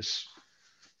like there's,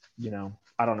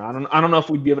 I don't know. I don't know if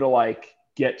we'd be able to like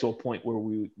get to a point where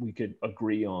we could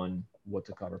agree on what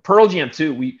to cover. Pearl Jam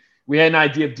too. We had an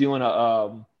idea of doing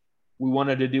we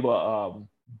wanted to do a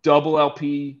double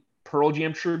LP Pearl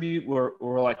Jam tribute, where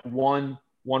like one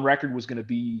record was going to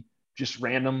be just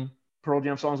random Pearl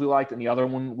Jam songs we liked, and the other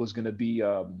one was going to be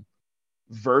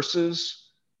verses.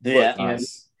 Yeah.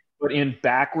 But in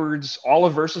backwards, all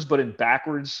of verses, but in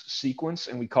backwards sequence,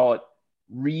 and we call it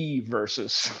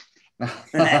re-verses.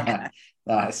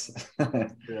 Nice.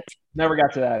 Never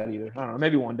got to that either. I don't know.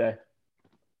 Maybe one day.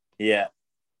 Yeah.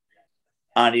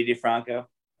 Ani DeFranco.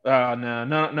 No,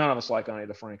 none of us like Ani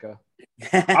DeFranco.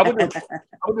 I would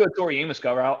do a Tori Amos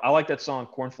cover. I like that song,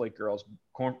 Cornflake Girls.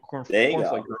 Cornflake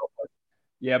Girls.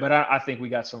 Yeah, but I think we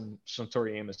got some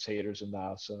Tori Amos haters in the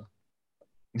house. So.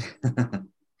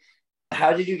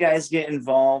 How did you guys get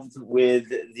involved with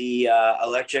the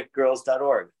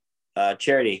electricgirls.org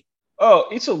charity? Oh,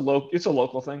 it's a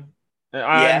local thing.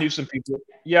 I knew some people.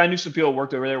 Yeah, I knew some people who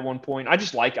worked over there at one point. I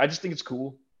just think it's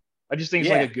cool. I just think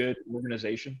it's like a good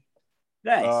organization.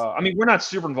 Nice. I mean, we're not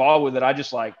super involved with it. I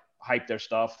just like hype their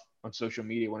stuff on social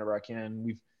media whenever I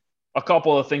can. A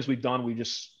couple of things we've done, we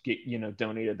just get,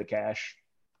 donated the cash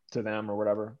to them or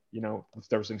whatever, if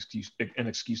there was an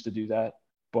excuse to do that.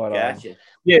 But gotcha.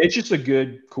 Yeah, it's just a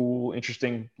good, cool,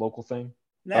 interesting local thing.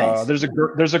 Nice. There's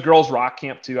a girls rock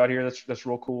camp too out here. That's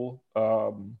real cool.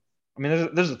 I mean,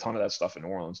 there's a ton of that stuff in New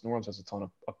Orleans. New Orleans has a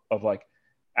ton of like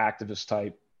activist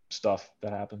type stuff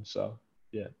that happens. So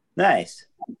yeah. Nice.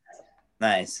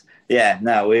 Yeah.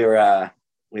 No,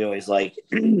 we always like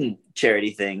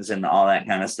charity things and all that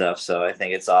kind of stuff. So I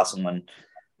think it's awesome when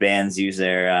bands use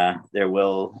their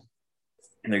will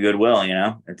and their goodwill.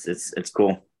 It's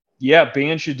cool. Yeah,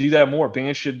 bands should do that more.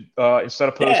 Bands should instead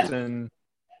of posting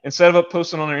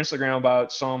on their Instagram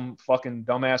about some fucking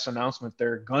dumbass announcement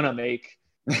they're gonna make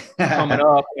coming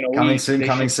up in a week.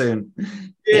 Coming soon.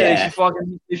 Yeah,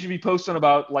 they should be posting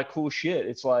about like cool shit.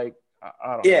 It's like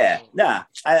I don't know. Yeah, nah,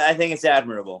 I think it's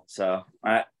admirable. So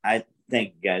I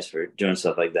thank you guys for doing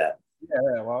stuff like that.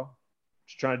 Yeah, well,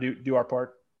 just trying to do our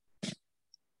part.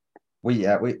 We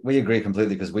agree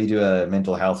completely, because we do a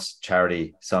mental health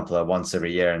charity sampler once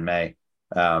every year in May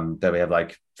that we have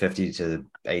like 50 to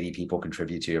 80 people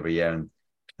contribute to every year, and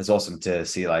it's awesome to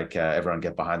see like everyone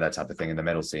get behind that type of thing in the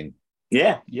metal scene.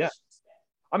 Yeah.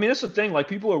 I mean, that's the thing. Like,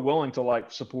 people are willing to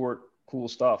like support cool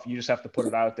stuff. You just have to put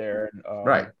it out there. And,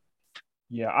 right.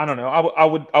 Yeah, I don't know. I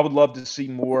would love to see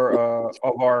more of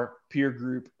our peer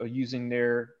group using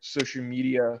their social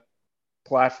media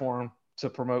platform to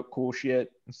promote cool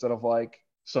shit instead of like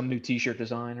some new T-shirt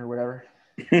design or whatever.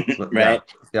 Right.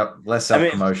 Yep. Less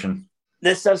self-promotion.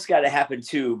 This stuff's got to happen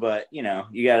too, but you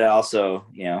got to also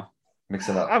mix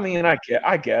it up. I mean,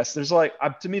 I guess there's like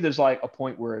to me there's like a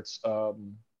point where it's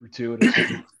gratuitous.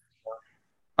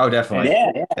 Oh, definitely.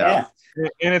 Yeah.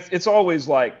 And it's always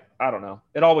like, I don't know.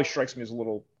 It always strikes me as a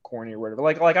little corny or whatever.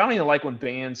 Like I don't even like when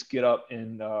bands get up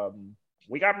and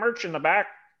we got merch in the back,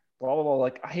 blah blah blah.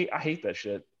 Like I hate that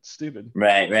shit. It's stupid.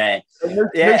 Right.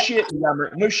 No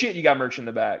shit. You got merch in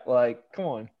the back. Like, come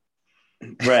on.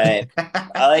 Right.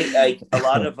 I like a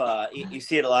lot of you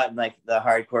see it a lot in like the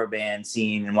hardcore band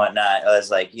scene and whatnot. It's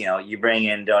like you bring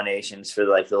in donations for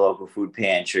like the local food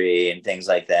pantry and things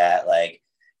like that. Like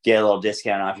get a little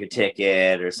discount off your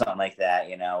ticket or something like that.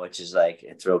 Which is like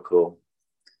it's real cool.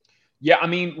 Yeah, I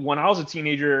mean, when I was a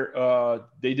teenager,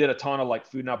 they did a ton of like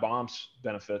Food Not Bombs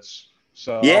benefits.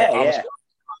 So yeah.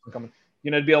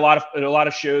 It'd be a lot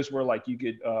of shows where like you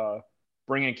could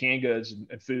bring in canned goods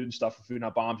and food and stuff for Food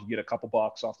Not Bombs. You get a couple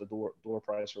bucks off the door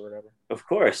price or whatever. Of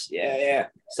course, yeah,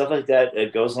 stuff like that.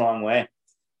 It goes a long way.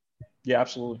 Yeah,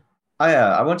 absolutely.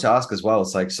 I want to ask as well.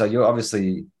 It's like, so you're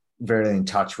obviously very in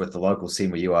touch with the local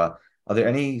scene where you are. Are there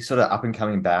any sort of up and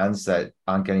coming bands that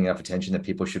aren't getting enough attention that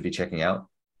people should be checking out?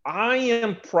 I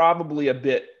am probably a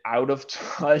bit out of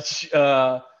touch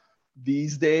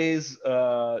these days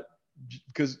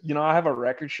because I have a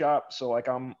record shop, so like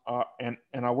I'm and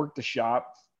I work the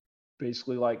shop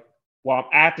basically like I'm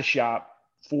at the shop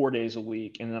 4 days a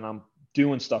week, and then I'm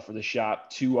doing stuff for the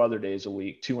shop 2 other days a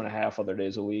week, 2.5 other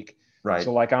days a week. Right.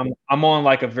 So like I'm on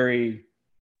like a very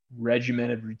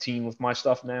regimented routine with my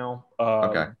stuff now.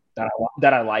 Okay.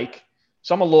 That I like.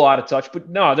 So I'm a little out of touch, but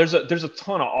no, there's a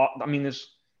ton of. I mean, there's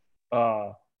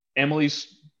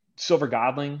Emily's Silver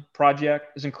Godling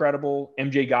project is incredible.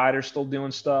 MJ Guider's still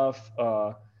doing stuff.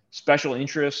 Special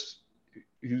Interest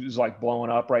who's like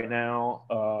blowing up right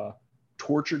now.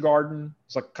 Torture Garden.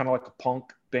 It's like kind of like a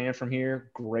punk band from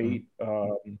here. Great.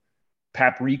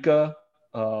 Paprika.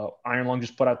 Iron Lung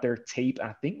just put out their tape.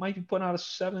 I think might be putting out a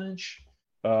 7-inch.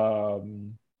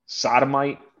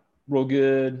 Sodomite, real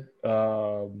good.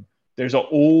 There's an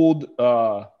old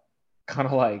kind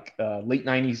of like late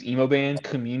 90s emo band,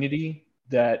 Community,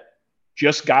 that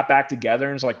just got back together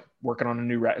and is like working on a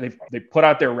new record. They put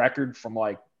out their record from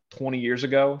like 20 years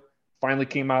ago, finally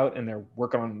came out, and they're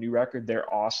working on a new record.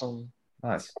 They're awesome.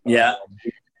 Nice. Yeah.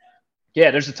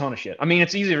 Yeah, there's a ton of shit. I mean,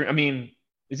 it's easier.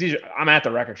 It's easier. I'm at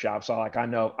the record shop, so like I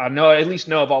at least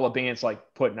know of all the bands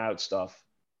like putting out stuff.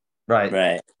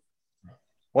 Right.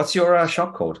 What's your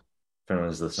shop called? If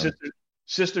anyone's listening.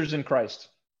 Sisters in Christ.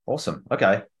 Awesome.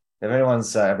 Okay. If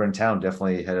anyone's ever in town,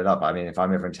 definitely hit it up. I mean, if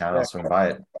I'm ever in town, I'll swing by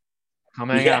it. Come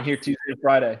hang out. I'm here Tuesday and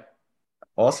Friday.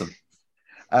 Awesome.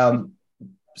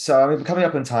 So I mean, coming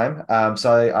up in time.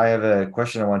 So I have a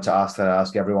question I want to ask that I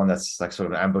ask everyone. That's like sort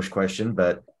of an ambush question.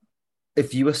 But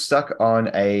if you were stuck on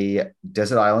a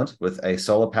desert island with a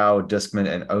solar powered Discman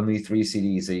and only 3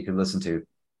 CDs that you could listen to,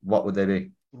 what would they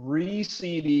be? 3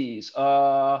 CDs.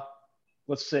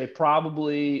 Let's say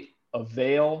probably A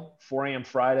Veil, 4 a.m.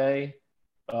 Friday,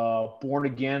 Born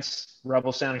Against,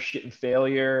 Rebel Sound of Shit and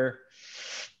Failure,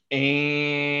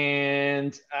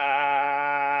 and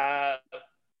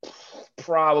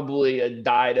probably a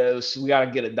Dido. So we got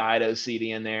to get a Dido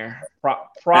CD in there.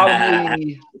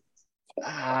 Probably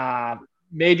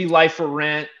maybe Life for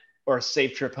Rent or a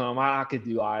Safe Trip Home. I could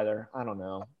do either. I don't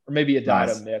know. Or maybe a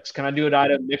Dido mix. Can I do a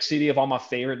Dido mix CD of all my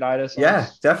favorite Dido songs? Yeah,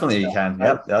 definitely you can.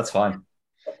 Yep, that's fine.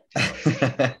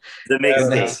 The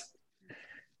mix.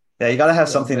 Yeah, you got to have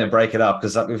something to break it up,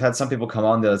 because we've had some people come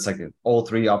on that it's like all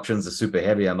 3 options are super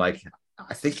heavy. I'm like,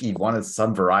 I think he wanted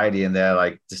some variety in there,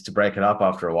 like just to break it up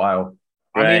after a while.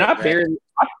 I mean, I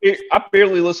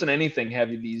barely listen to anything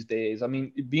heavy these days. I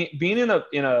mean, being in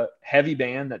a heavy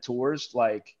band that tours,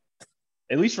 like,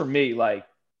 at least for me, like,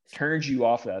 turns you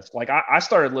off. That like I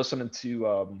started listening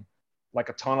to like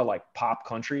a ton of like pop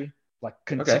country, like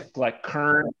like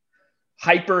current,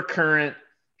 hyper current,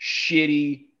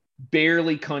 shitty,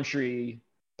 barely country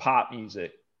pop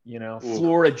music. You know,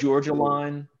 Florida Georgia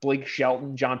Line, Blake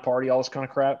Shelton, John Party, all this kind of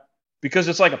crap. Because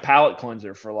it's like a palate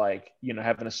cleanser for like, you know,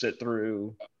 having to sit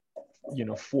through, you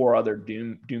know, 4 other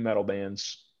doom metal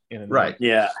bands in a night. Right.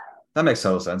 Yeah. That makes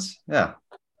total sense. Yeah.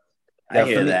 I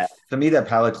hear that. For me, that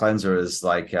palate cleanser is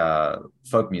like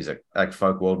folk music, like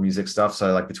folk world music stuff.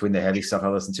 So like between the heavy stuff I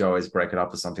listen to, I always break it up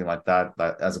with something like that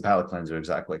as a palate cleanser.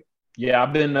 Exactly. Yeah,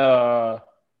 I've been I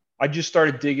just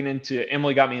started digging into,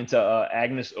 Emily got me into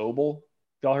Agnes Obel.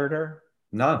 Y'all heard her?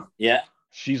 No. Yeah.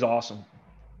 She's awesome.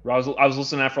 I was listening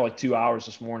to that for like 2 hours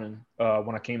this morning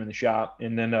when I came in the shop.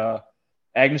 And then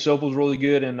Agnes Opal's really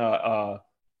good, and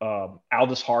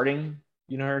Aldous Harding,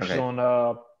 you know her? Okay. She's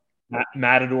on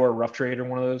Matador, Rough Trade, or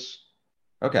one of those.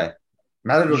 Okay.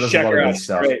 Matador does a lot of good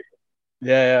stuff.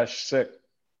 Yeah, she's sick.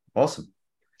 Awesome.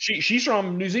 She's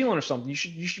from New Zealand or something. You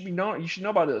should know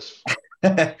about this.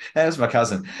 That's my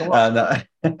cousin.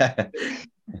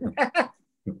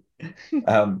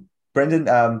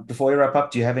 Brendan, before we wrap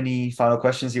up, do you have any final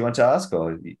questions you want to ask,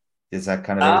 or is that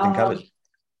kind of everything covered?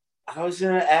 I was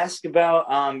going to ask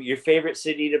about your favorite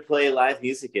city to play live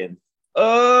music in.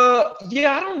 Yeah,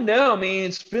 I don't know. I mean,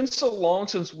 it's been so long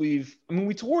since we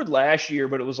toured last year,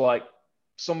 but it was like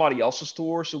somebody else's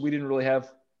tour, so we didn't really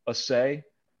have a say.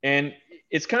 And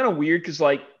it's kind of weird because,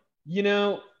 like, you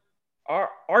know,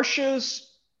 our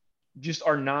shows just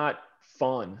are not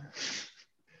fun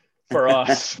for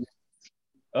us.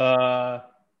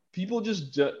 People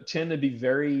just tend to be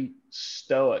very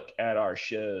stoic at our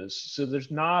shows, so there's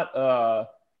not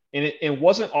and it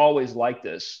wasn't always like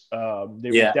this.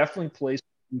 There were definitely places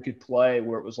you could play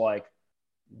where it was like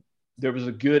there was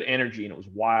a good energy and it was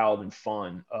wild and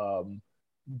fun.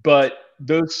 But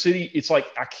those it's like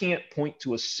I can't point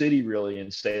to a city really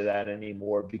and say that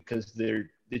anymore, because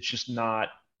it's just not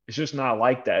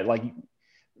like that. Like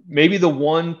maybe the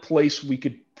one place we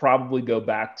could probably go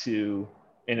back to,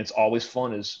 and it's always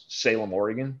fun, is Salem,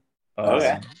 Oregon.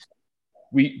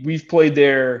 We've played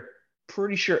there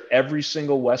pretty sure every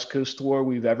single West Coast tour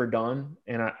we've ever done.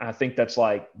 And I think that's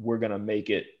like, we're going to make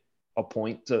it a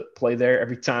point to play there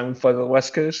every time we play the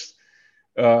West Coast.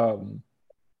 And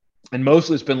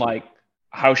mostly it's been like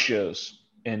house shows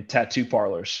and tattoo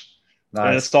parlors. Nice.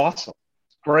 And it's awesome.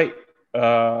 Great.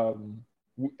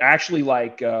 Actually,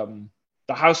 like the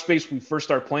house space we first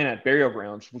started playing at, Burial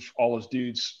Grounds, which all those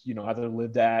dudes, you know, either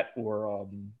lived at or,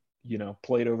 you know,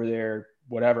 played over there,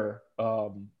 whatever.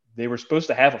 They were supposed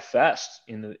to have a fest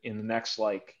in the next,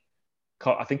 like,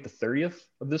 I think the 30th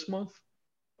of this month.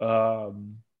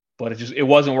 But it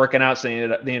wasn't working out, so they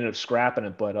ended up scrapping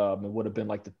it. But it would have been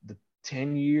like the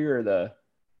 10-year or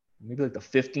maybe like the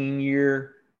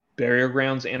 15-year Burial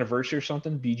Grounds anniversary or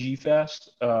something, BG Fest.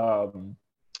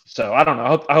 So I don't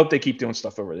know. I hope they keep doing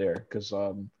stuff over there, because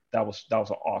that was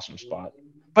an awesome spot.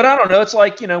 But I don't know. It's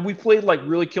like, we played like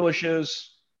really killer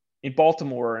shows in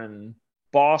Baltimore and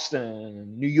Boston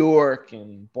and New York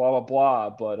and blah blah blah.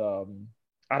 But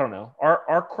I don't know.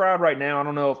 Our crowd right now, I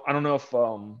don't know if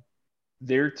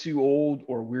they're too old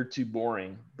or we're too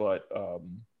boring. But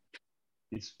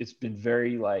it's been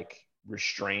very like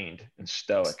restrained and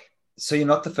stoic. So you're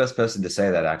not the first person to say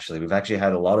that, actually. We've actually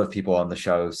had a lot of people on the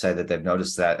show say that they've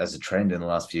noticed that as a trend in the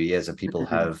last few years, that people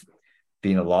have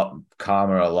been a lot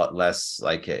calmer, a lot less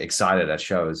like excited at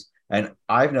shows. And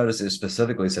I've noticed it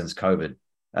specifically since COVID.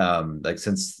 Like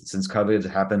since COVID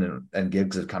happened and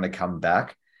gigs have kind of come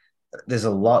back, there's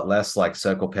a lot less like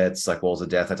circle pits, like walls of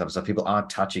death, that type of stuff. People aren't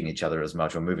touching each other as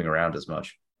much or moving around as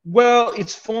much. Well,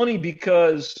 it's funny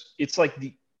because it's like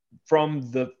from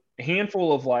the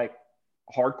handful of like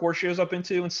hardcore shows I've been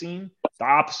to and seen, the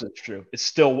opposite is true.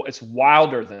 It's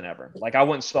wilder than ever. Like I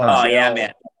went and saw Gel. Yeah,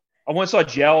 man. I went and saw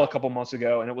Gel a couple months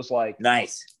ago, and it was like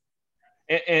nice.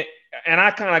 And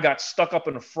I kind of got stuck up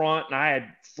in the front, and I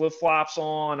had flip flops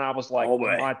on. I was like,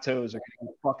 my toes are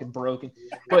getting fucking broken.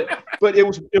 But it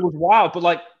was wild. But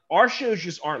like our shows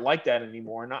just aren't like that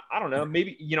anymore. And I don't know,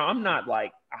 maybe, I'm not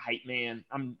like a hype man.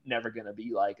 I'm never gonna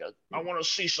be like I want to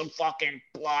see some fucking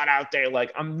blood out there.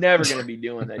 Like I'm never gonna be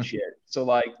doing that shit. So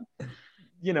like,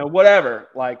 whatever.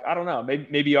 Like I don't know.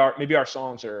 Maybe our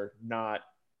songs are not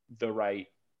the right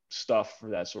stuff for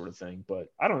that sort of thing. But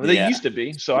I don't know. They used to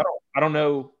be. So I don't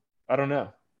know. I don't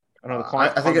know. I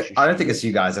don't think it's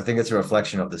you guys. I think it's a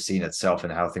reflection of the scene itself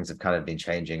and how things have kind of been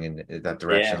changing in that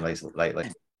direction lately.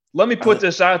 Let me put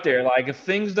this out there. Like, if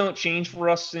things don't change for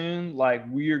us soon, like,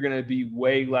 we are going to be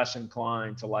way less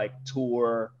inclined to, like,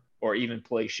 tour or even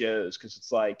play shows. Because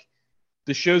it's like,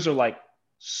 the shows are, like,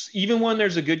 even when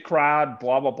there's a good crowd,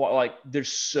 blah, blah, blah, like, they're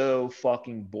so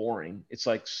fucking boring. It's,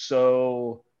 like,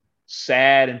 so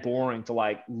sad and boring to,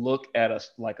 like, look at a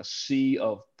sea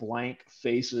of blank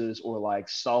faces or, like,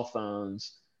 cell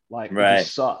phones. Like, It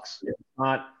just sucks. It's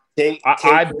not –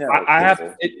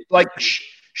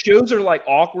 shows are like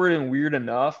awkward and weird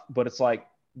enough, but it's like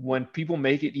when people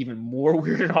make it even more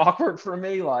weird and awkward for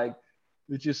me, like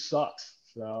it just sucks.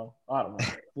 So I don't know.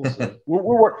 We'll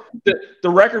see. The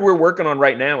record we're working on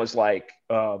right now is like,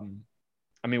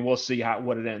 we'll see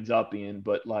what it ends up being,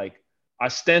 but like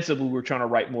ostensibly we're trying to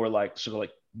write more like sort of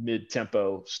like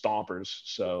mid-tempo stompers.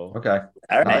 So okay,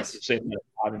 all right, see if that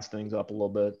livens things up a little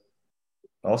bit.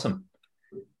 Awesome.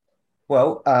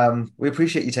 Well, we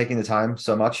appreciate you taking the time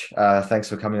so much. Thanks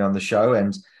for coming on the show.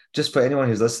 And just for anyone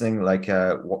who's listening, like,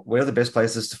 where are the best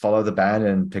places to follow the band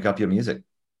and pick up your music?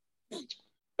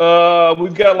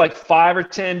 We've got like 5 or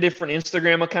 10 different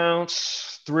Instagram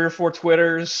accounts, 3 or 4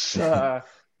 Twitters.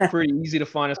 Pretty easy to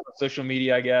find us on social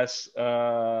media, I guess.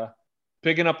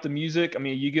 Picking up the music,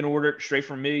 you can order it straight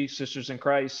from me, Sisters in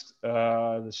Christ.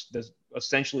 That's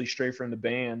essentially straight from the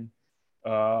band.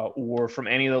 Or from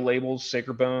any of the labels,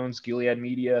 Sacred Bones, Gilead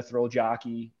Media, Thrill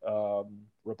Jockey,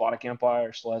 Robotic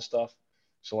Empire, still has stuff.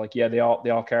 So like, yeah, they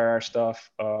all carry our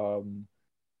stuff.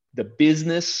 The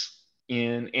Business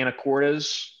in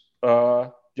Anacortes,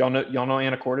 y'all know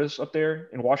Anacortes up there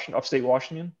in Washington, upstate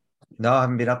Washington? No, I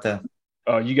haven't been up there.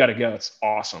 You got to go. It's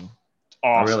awesome. It's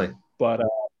awesome. Oh, really? But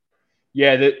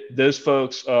yeah, those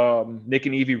folks, Nick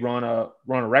and Evie run a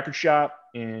record shop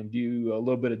and do a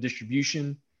little bit of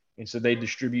distribution. And so they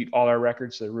distribute all our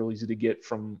records. They're real easy to get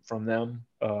from them.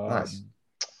 Nice.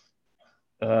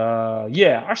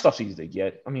 Yeah, our stuff's easy to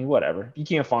get. Whatever. If you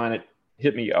can't find it,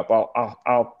 hit me up.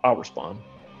 I'll respond.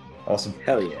 Awesome.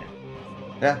 Hell yeah.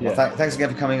 Yeah. Well, thanks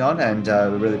again for coming on, and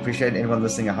we really appreciate it. Anyone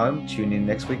listening at home, tune in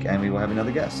next week, and we will have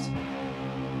another guest.